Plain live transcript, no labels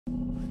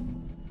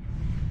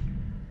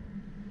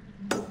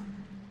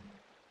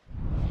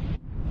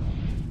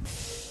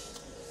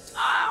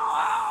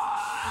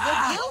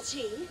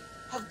mighty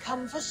have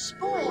come for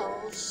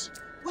spoils.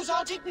 Was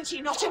our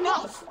dignity not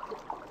enough?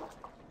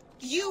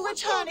 You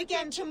return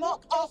again to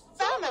mock our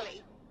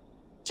family?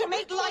 To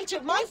make light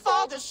of my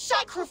father's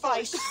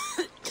sacrifice?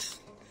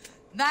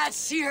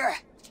 Mjolnir,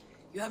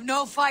 you have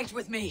no fight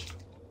with me.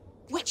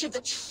 Which of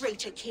the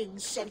traitor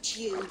kings sent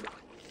you?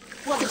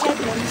 Was it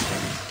Edmund?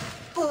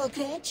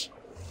 Burgred?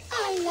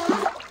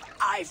 Ayla?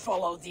 I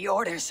follow the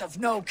orders of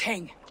no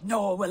king,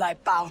 nor will I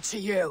bow to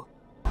you.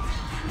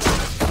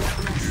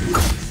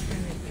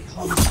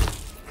 Are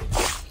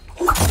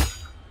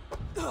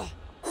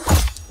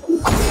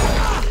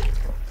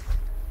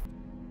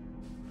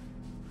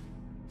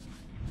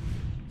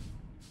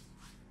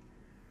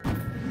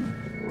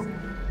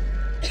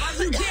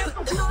you here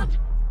for blood?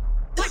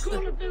 Like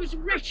all of those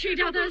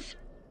wretched others?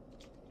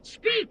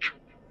 Speak!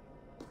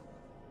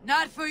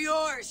 Not for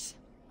yours,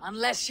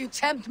 unless you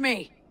tempt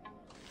me.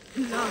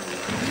 Liar,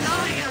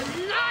 liar,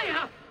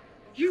 liar!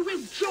 You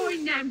will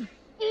join them,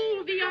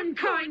 all the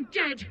unkind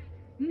dead.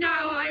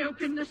 Now I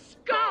open the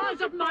scars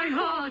of my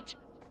heart.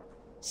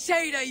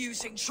 Say they're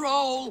using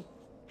troll.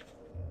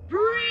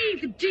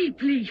 Breathe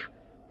deeply.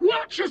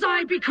 Watch as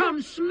I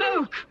become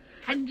smoke,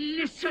 and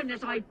listen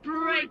as I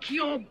break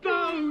your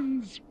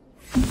bones.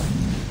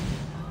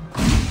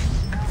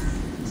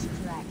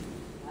 Crack,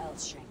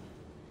 belching.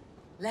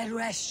 Let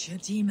rest your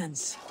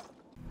demons.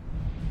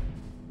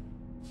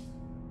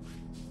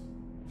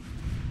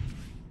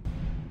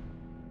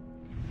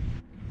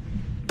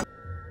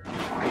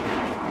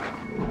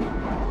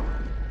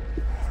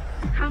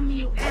 Come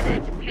you hither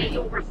to pay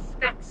your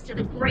respects to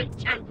the great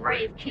and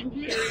brave King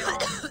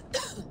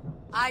Lerion.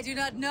 I do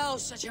not know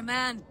such a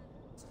man.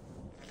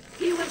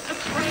 He was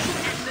betrayed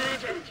and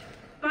murdered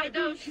by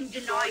those who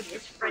denied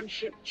his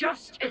friendship,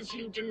 just as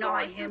you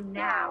deny him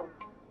now.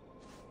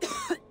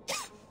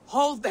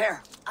 Hold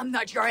there. I'm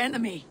not your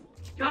enemy.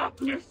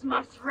 Darkness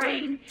must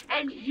reign,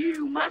 and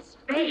you must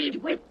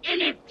fade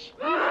within it.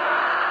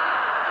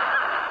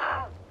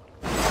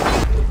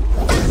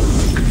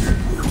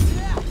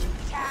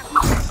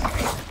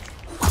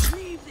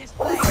 Leave this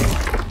place.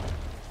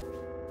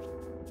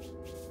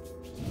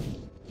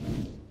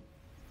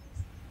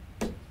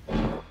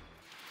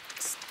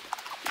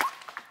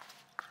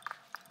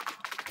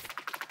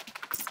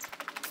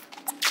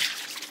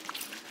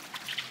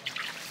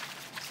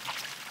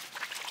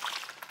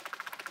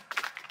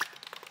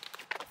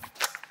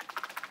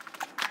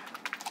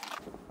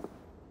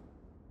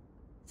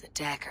 The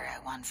dagger I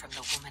won from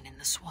the woman in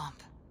the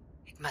swamp.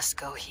 It must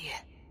go here.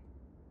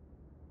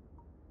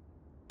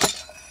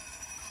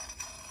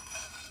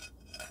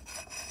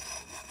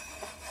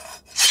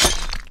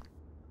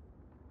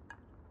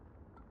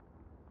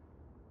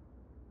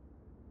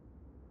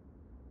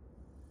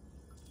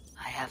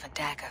 I have a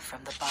dagger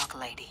from the bog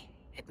lady.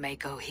 It may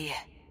go here.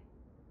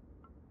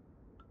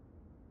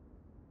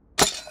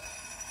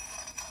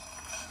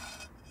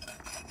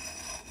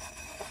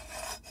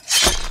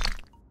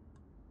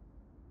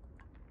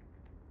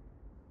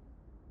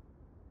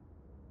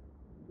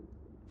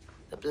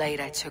 The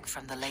blade I took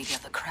from the Lady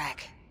of the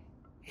Crack.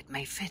 It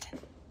may fit.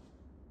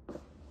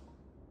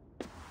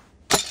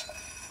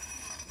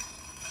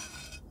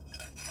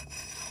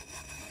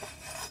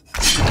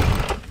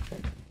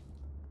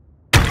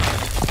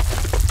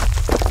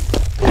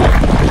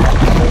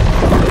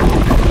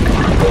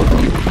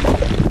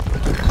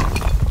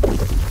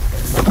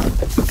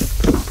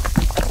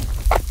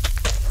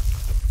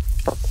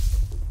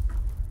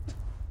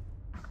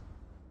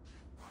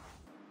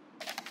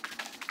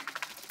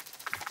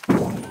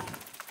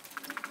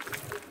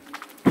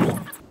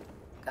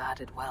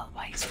 Guarded well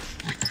by his...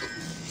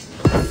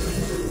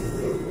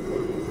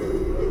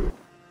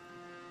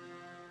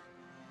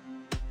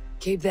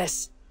 Keep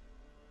this.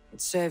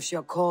 It serves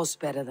your cause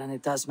better than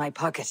it does my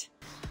pocket.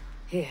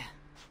 Here.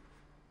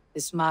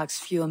 This marks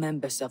fewer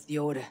members of the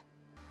Order.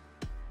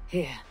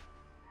 Here.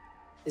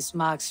 This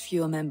marks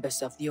fewer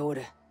members of the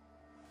Order.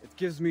 It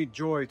gives me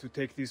joy to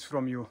take these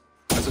from you.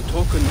 As a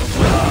token of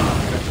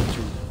my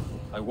gratitude,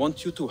 I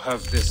want you to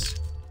have this.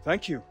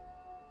 Thank you.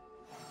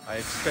 I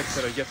expect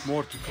there are yet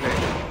more to claim.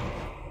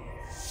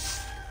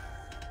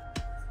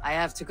 I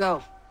have to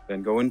go.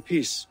 Then go in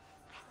peace.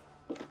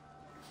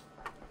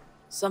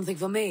 Something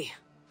for me.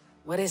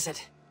 What is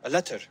it? A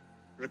letter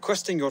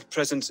requesting your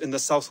presence in the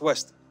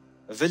southwest,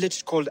 a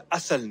village called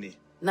Athelney.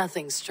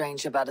 Nothing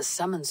strange about a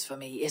summons for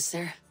me, is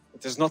there?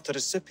 It is not the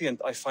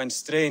recipient I find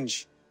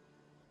strange.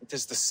 It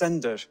is the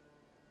sender.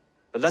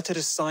 The letter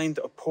is signed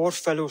a poor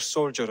fellow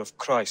soldier of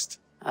Christ.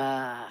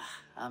 Ah,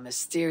 a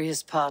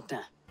mysterious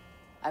partner.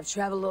 I've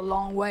traveled a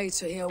long way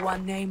to hear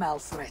one name,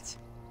 Alfred.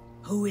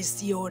 Who is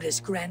the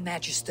Order's Grand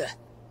Magister?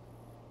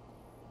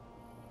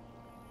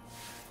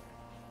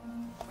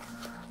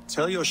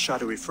 Tell your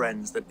shadowy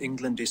friends that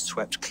England is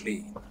swept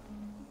clean.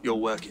 Your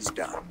work is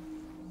done.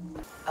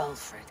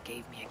 Alfred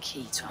gave me a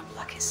key to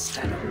unlock his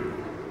study.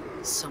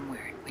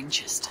 Somewhere in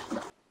Winchester.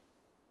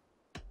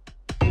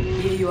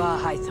 Here you are,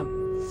 Hytham.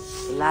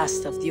 The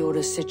last of the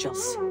Order's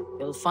sigils.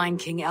 You'll find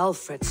King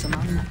Alfred's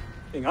among them.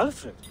 King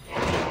Alfred?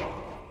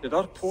 Did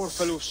our poor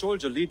fellow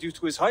soldier lead you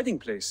to his hiding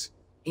place?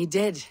 He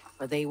did,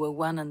 but they were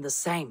one and the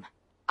same.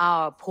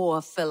 Our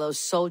poor fellow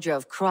soldier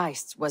of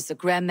Christ was the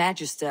Grand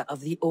Magister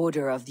of the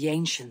Order of the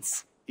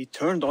Ancients. He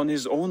turned on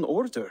his own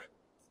order.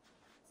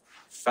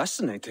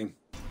 Fascinating.